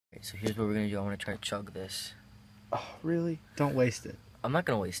So here's what we're gonna do. I want to try to chug this. Oh, really? Don't waste it. I'm not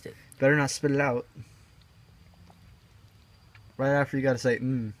gonna waste it. Better not spit it out. Right after you gotta say,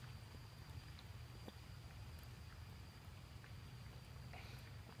 mmm.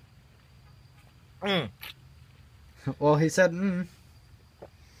 Mm. Well, he said, mmm.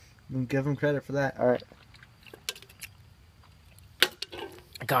 We'll give him credit for that. Alright.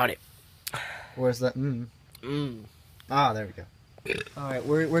 I got it. Where's that mmm? Mm. Ah, there we go. Alright,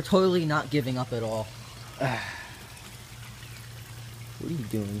 we're totally not giving up at all. What are you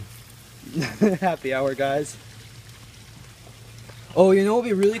doing? Happy hour, guys. Oh, you know what would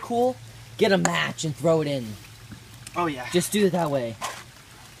be really cool? Get a match and throw it in. Oh, yeah. Just do it that way.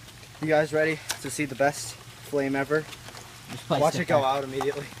 You guys ready to see the best flame ever? Watch it go out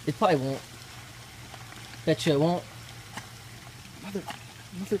immediately. It probably won't. Bet you it won't. Mother.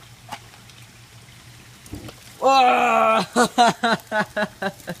 Oh!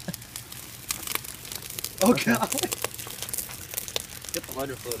 Oh, God. Get the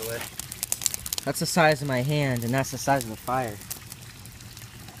lighter fluid away. That's the size of my hand, and that's the size of the fire.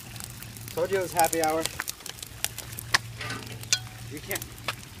 Told you it was happy hour. You can't.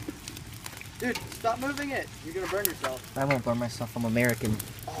 Dude, stop moving it. You're gonna burn yourself. I won't burn myself. I'm American.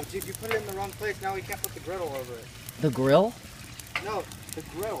 Oh, dude, you put it in the wrong place. Now we can't put the griddle over it. The grill? No, the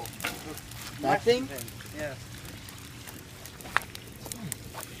grill. That thing? Yeah.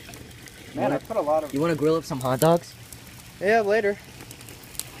 Man, I put a lot of... You want to grill up some hot dogs? Yeah, later.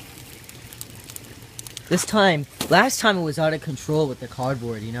 Last time it was out of control with the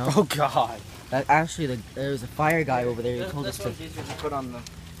cardboard, you know? Oh, God. Actually, there was a fire guy over there. He told us to... This one's easier to put on the...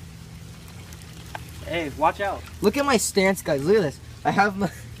 Hey, watch out. Look at my stance, guys. Look at this. I have my...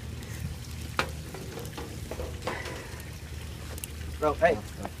 Bro, hey.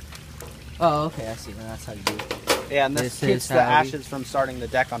 Oh, okay. I see. Now that's how you do it. Yeah, and this keeps the ashes from starting the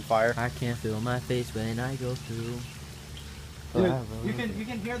deck on fire. I can't feel my face when I go through. Dude, you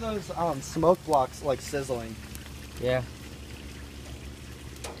can hear those smoke blocks like sizzling. Yeah.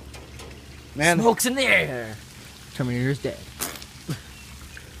 Man, smoke's in the air. Terminator's dead.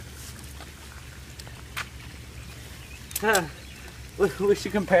 We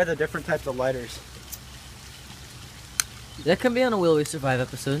should compare the different types of lighters. That can be on a Will We Survive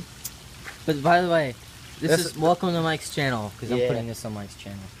episode. But by the way, this is welcome to Mike's channel, because I'm putting this on Mike's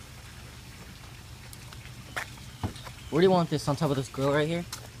channel. Where do you want this? On top of this grill right here?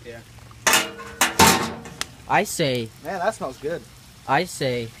 Yeah. I say... Man, that smells good. I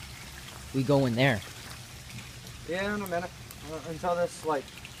say we go in there. Yeah, in a minute. Until this, like,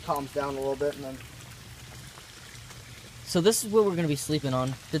 calms down a little bit, and then... So this is what we're going to be sleeping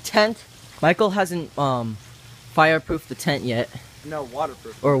on. The tent, Michael hasn't fireproofed the tent yet. No,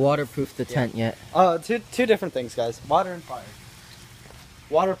 waterproof. Or waterproofed the tent yet. Two different things, guys. Water and fire.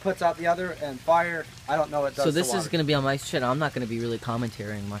 Water puts out the other, and fire, I don't know what does. So this is going to be on Mike's channel. I'm not going to be really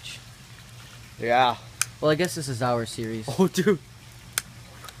commentating much. Yeah. Well, I guess this is our series. Oh, dude.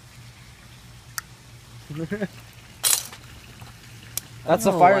 That's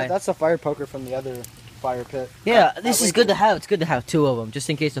a fire. That's a fire poker from the other fire pit. Yeah, this is good to have. It's good to have two of them, just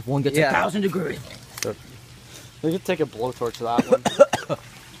in case if one gets 1,000 degrees. We could take a blowtorch to that one.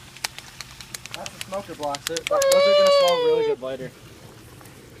 That's the smoker blocks. Those are gonna smell really good later.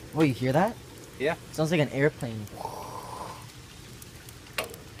 Oh, you hear that? Yeah. Sounds like an airplane.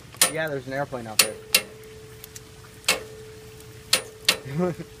 Yeah, there's an airplane out there.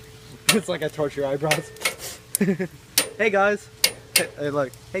 It's like I torch your eyebrows. Hey guys. Hey,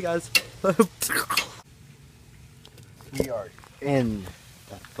 look. Hey guys. We are in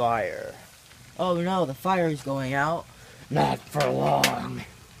the fire. Oh no, the fire is going out. Not for long.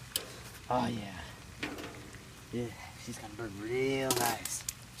 Oh yeah. Yeah, she's gonna burn real nice.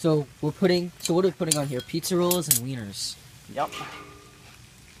 So what are we putting on here? Pizza rolls and wieners. Yep.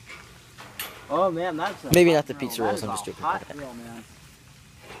 Oh man, that's maybe not the pizza rolls. I'm just joking. Hot grill, man.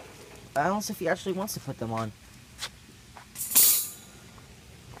 I don't know if he actually wants to put them on.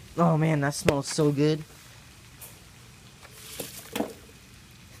 Oh man, that smells so good.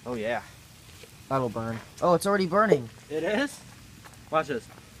 Oh yeah. That'll burn. Oh, it's already burning. It is? Watch this.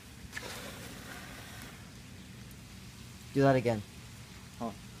 Do that again.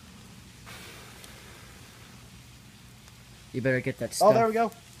 Oh. You better get that stuff. Oh, there we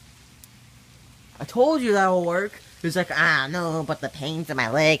go. I told you that'll work. He was like, no, but the pain's in my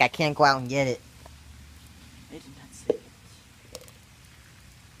leg. I can't go out and get it. I did not say it.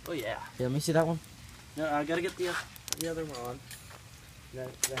 Oh yeah. Here, let me see that one. No, I gotta get the other one on. Then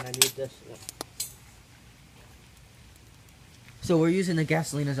I need this one. So we're using the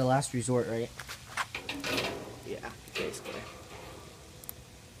gasoline as a last resort, right? Yeah, basically.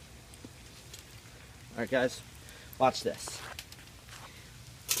 Alright guys, watch this.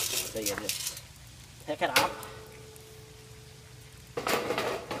 So you just pick it up. And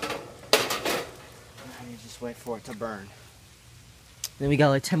you just wait for it to burn. Then we got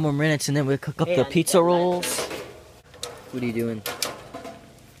like 10 more minutes and then we'll cook up the pizza rolls. What are you doing?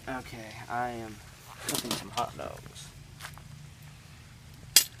 Okay, I am cooking some hot dogs.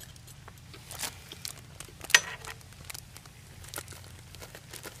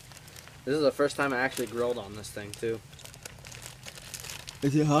 This is the first time I actually grilled on this thing too.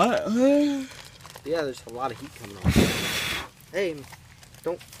 Is it hot? Yeah, there's a lot of heat coming off. Hey,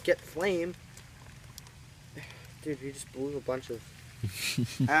 don't get flame. Dude, you just blew a bunch of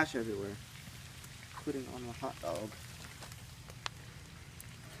ash everywhere, including on the hot dog.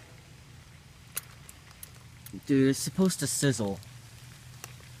 Dude, it's supposed to sizzle.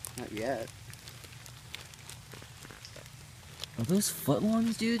 Not yet. Are those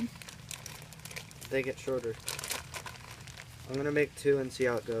footlongs, dude? They get shorter. I'm gonna make 2 and see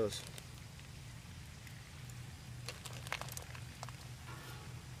how it goes.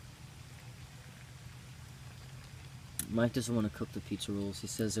 Mike doesn't want to cook the pizza rolls. He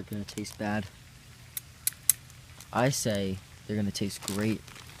says they're going to taste bad. I say they're going to taste great.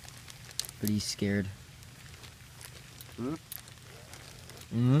 But he's scared.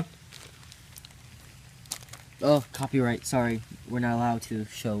 Oh, copyright. Sorry. We're not allowed to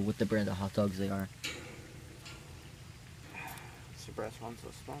show what the brand of hot dogs they are. Sabret's wants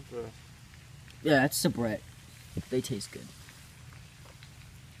to sponsor us. Yeah, that's Sabret. They taste good.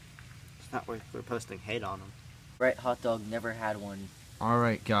 It's not worth we're posting hate on them. Right, hot dog, never had one.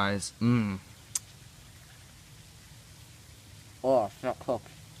 Alright, guys. Oh, it's not cooked.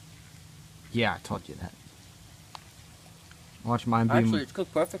 Yeah, I told you that. Watch mine be... Actually, it's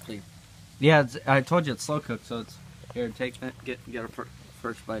cooked perfectly. Yeah, I told you it's slow cooked, so it's... Here, take that. Get a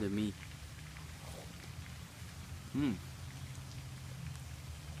first bite of me.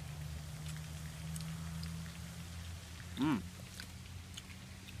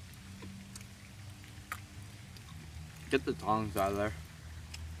 Get the tongs out of there.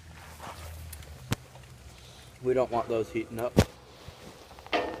 We don't want those heating up.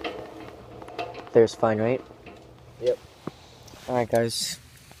 There's fine, right? Yep. Alright, guys.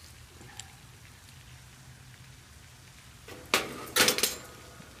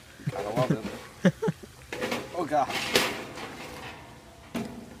 Gotta love them. Oh god.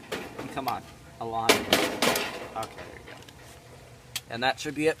 Come on. A line. Okay, there you go. And that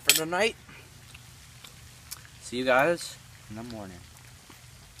should be it for tonight. See you guys in the morning.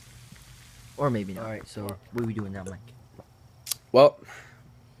 Or maybe not. Alright, so what are we doing now, Mike? Well,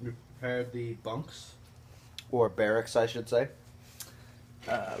 we prepared the bunks, or barracks, I should say.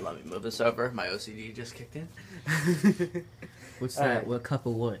 Let me move this over. My OCD just kicked in. What's that? Alright. What cup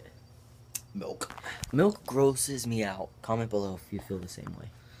of what? Milk. Milk grosses me out. Comment below if you feel the same way.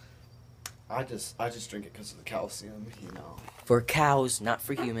 I just drink it because of the calcium, you know. For cows, not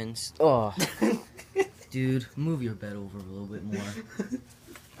for humans. Oh. Dude, move your bed over a little bit more.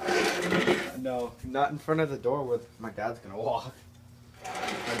 No, not in front of the door where my dad's gonna walk.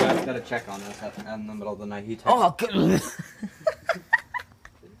 My dad's gotta check on us in the middle of the night. He texts. Oh, good.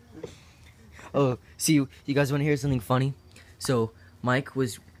 Oh, see, you guys want to hear something funny? So, Mike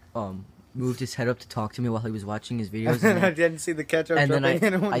was, moved his head up to talk to me while he was watching his videos. And I didn't see the ketchup and then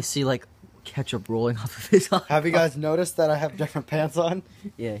dripping. I see, like, ketchup rolling off of his eye. Have you guys noticed that I have different pants on?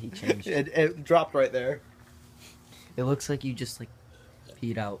 Yeah, he changed. It dropped right there. It looks like you just, like,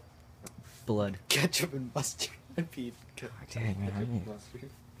 peed out blood. Ketchup and mustard. I peed. Dang, man. Ketchup and mustard.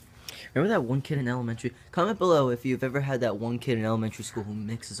 Remember that one kid in elementary? Comment below if you've ever had that one kid in elementary school who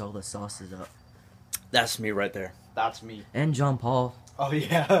mixes all the sauces up. That's me right there. That's me. And John Paul. Oh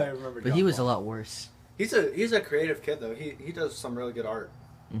yeah, I remember. But he was a lot worse. He's a creative kid though. He does some really good art.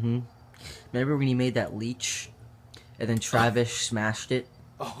 Remember when he made that leech, and then Travis smashed it?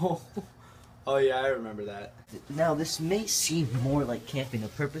 Oh yeah, I remember that. Now this may seem more like camping. The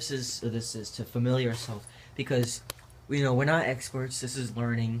purpose of this is to familiar ourselves because, you know, we're not experts. This is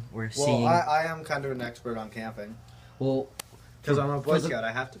learning. We're seeing. Well, I am kind of an expert on camping. Well, because I'm a Boy Scout,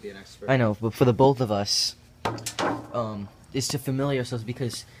 I have to be an expert. I know, but for the both of us, is to familiar ourselves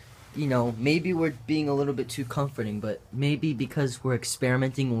because, you know, maybe we're being a little bit too comforting, but maybe because we're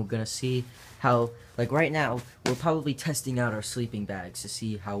experimenting, we're gonna see how. Like right now, we're probably testing out our sleeping bags to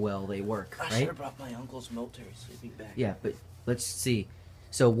see how well they work, I right? should have brought my uncle's military sleeping bag. Yeah, but let's see.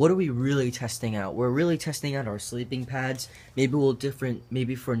 So what are we really testing out? We're really testing out our sleeping pads. Maybe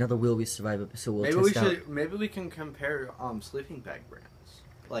maybe for another Will We Survive episode, Maybe we can compare sleeping bag brands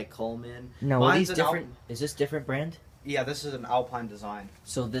like Coleman. Now, are Mine's these an different? Is this different brand? Yeah, this is an Alpine design.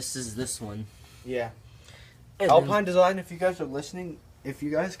 So this is this one. Yeah. And Alpine Design, if you guys are listening, if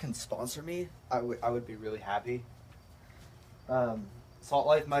you guys can sponsor me, I would be really happy. Salt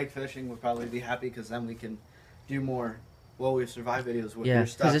Life Mike Fishing would probably be happy because then we can do more Will We Survive videos with yeah, your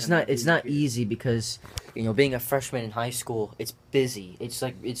stuff. because it's not easy because being a freshman in high school, it's busy. It's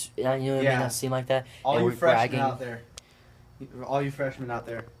like it may not seem like that. All and you we're freshmen bragging. out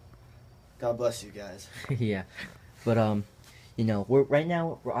there, God bless you guys. Yeah, but we're right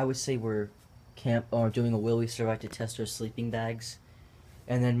now. I would say we're doing a Will We Survive to test our sleeping bags,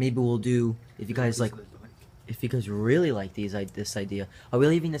 and then maybe we'll do if you guys really like this idea. Are we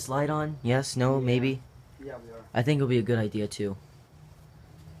leaving this light on? Yes, no, Yeah. maybe. Yeah, we are. I think it'll be a good idea too.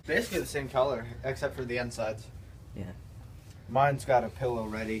 Basically the same color, except for the insides. Yeah. Mine's got a pillow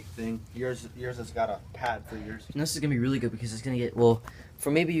ready thing. Yours has got a pad for yours. And this is gonna be really good because it's gonna get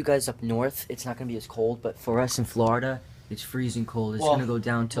for maybe you guys up north, it's not gonna be as cold, but for us in Florida, it's freezing cold. It's gonna go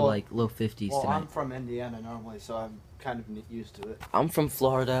down to like low 50s Well, tonight. I'm from Indiana normally, so I'm kind of used to it. I'm from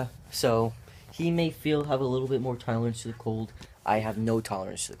Florida, so he may have a little bit more tolerance to the cold. I have no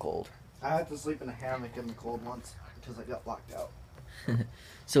tolerance to the cold. I had to sleep in a hammock in the cold once because I got locked out.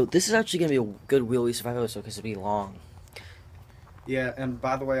 So this is actually gonna be a good Will We Survive episode because it'll be long. Yeah, and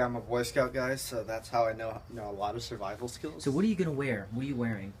by the way, I'm a Boy Scout guy, so that's how I know a lot of survival skills. So what are you gonna wear? What are you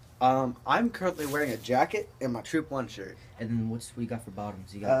wearing? I'm currently wearing a jacket and my Troop 1 shirt. And then what you got for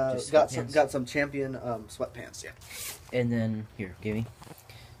bottoms? You got just got sweatpants? some Champion sweatpants. Yeah. And then here, give me.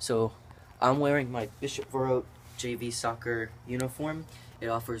 So I'm wearing my Bishop Verot JV soccer uniform. It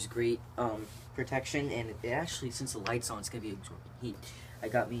offers great protection, and it actually, since the light's on, it's gonna be absorbing heat. I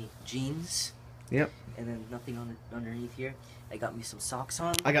got me jeans. Yep. And then nothing underneath here. I got me some socks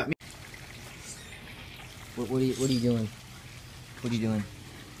on. I got me. What are you doing? What are you doing?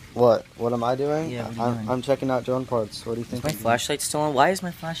 What? What am I doing? Yeah, what are you doing? I'm checking out drone parts. What do you think? Is my flashlight still on? Why is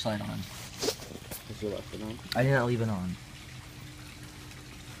my flashlight on? Because you left it on. I did not leave it on.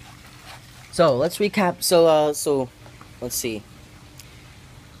 So let's recap. So let's see.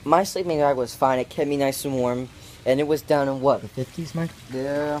 My sleeping bag was fine. It kept me nice and warm, and it was down in what, the 50s, Mike?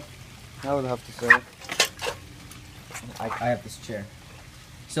 Yeah, I would have to say. I have this chair.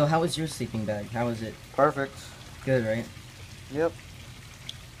 So how was your sleeping bag? How was it? Perfect. Good, right? Yep.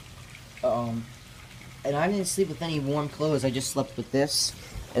 And I didn't sleep with any warm clothes. I just slept with this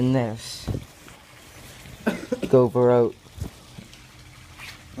and this. Go Verot.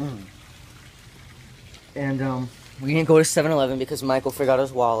 And we didn't go to 7-Eleven because Michael forgot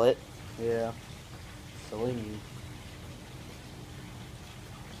his wallet. Yeah. Silly me.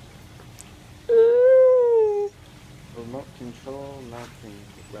 Remote control mounting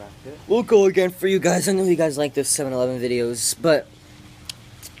bracket. We'll go again for you guys. I know you guys like those 7-Eleven videos, but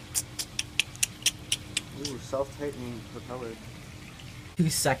Ooh, self-tightening propeller. 2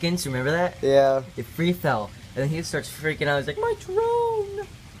 seconds, remember that? Yeah. It free fell, and then he starts freaking out. He's like, "My drone!"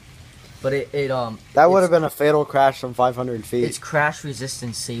 But That would have been a fatal crash from 500 feet. its crash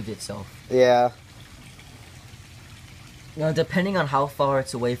resistance saved itself. Yeah. Now, depending on how far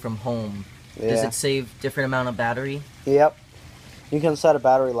it's away from home, does Yeah. it save different amount of battery? Yep. You can set a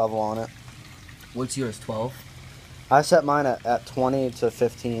battery level on it. What's yours? 12. I set mine at 20 to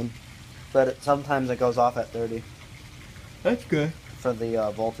 15, but sometimes it goes off at 30 That's good. for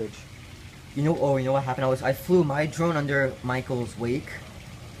the voltage. You know what happened? I flew my drone under Michael's wake,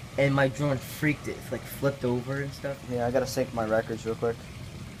 and my drone freaked it, like flipped over and stuff. Yeah, I gotta sync my records real quick.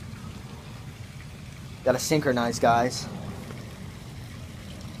 Gotta synchronize, guys.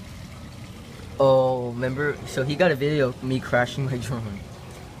 Oh, remember? So he got a video of me crashing my drone.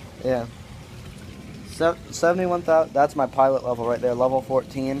 Yeah. 71,000. That's my pilot level right there, level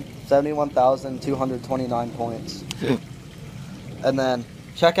 14. 71,229 points. And then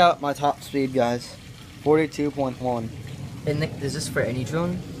check out my top speed, guys. 42.1. And Nick, is this for any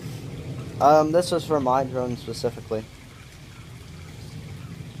drone? This was for my drone specifically.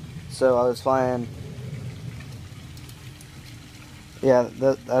 So I was flying. Yeah,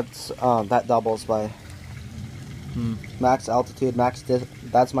 that doubles by max altitude.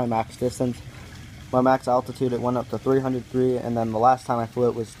 That's my max distance. My max altitude, it went up to 303, and then the last time I flew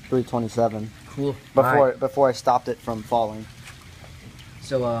it was 327. Cool. Before I stopped it from falling.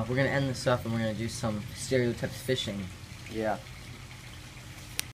 So we're gonna end this up, and we're gonna do some stereotypes fishing. Yeah.